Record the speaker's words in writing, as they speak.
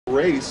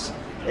race,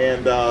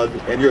 and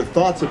your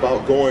thoughts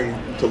about going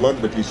to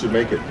London if you should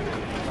make it.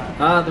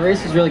 The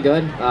race was really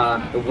good.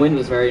 The wind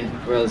was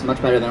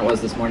much better than it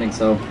was this morning,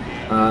 so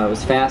it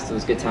was fast, it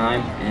was a good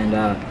time, and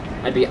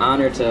I'd be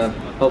honored to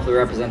hopefully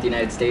represent the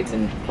United States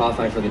and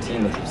qualify for the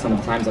team with some of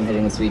the times I'm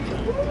hitting this week.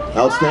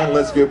 Outstanding.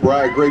 Let's give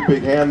Brian a great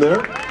big hand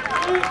there.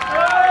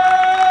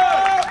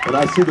 And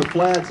I see the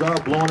flags are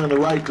blowing in the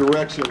right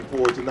direction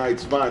for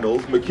tonight's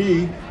finals.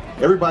 McKee,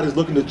 everybody's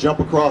looking to jump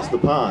across the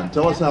pond.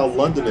 Tell us how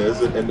London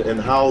is and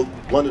how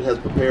London has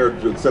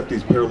prepared to accept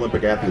these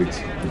Paralympic athletes.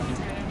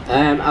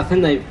 I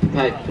think they've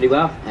prepared pretty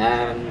well.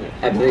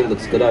 Everything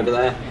looks good over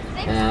there,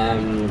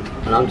 and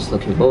I'm just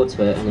looking forward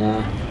to it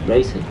and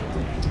racing.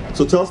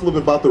 So tell us a little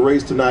bit about the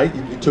race tonight.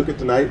 You took it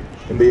tonight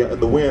in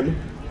the win,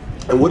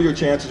 and what are your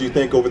chances, you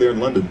think, over there in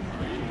London?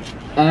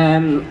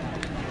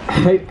 I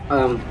hope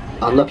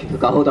I'm looking for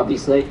gold,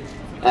 obviously.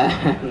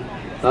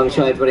 I'm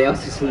sure everybody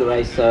else is in the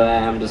race, so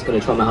I'm just going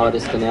to try my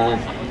hardest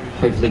and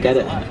hopefully get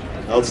it.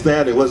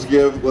 Outstanding. Let's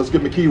give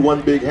McKee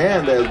one big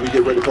hand as we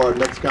get ready for our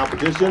next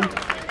competition.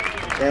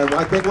 And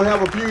I think we'll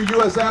have a few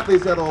U.S.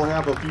 athletes that will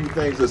have a few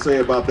things to say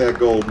about that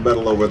gold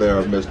medal over there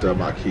of Mr.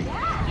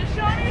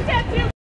 McKee.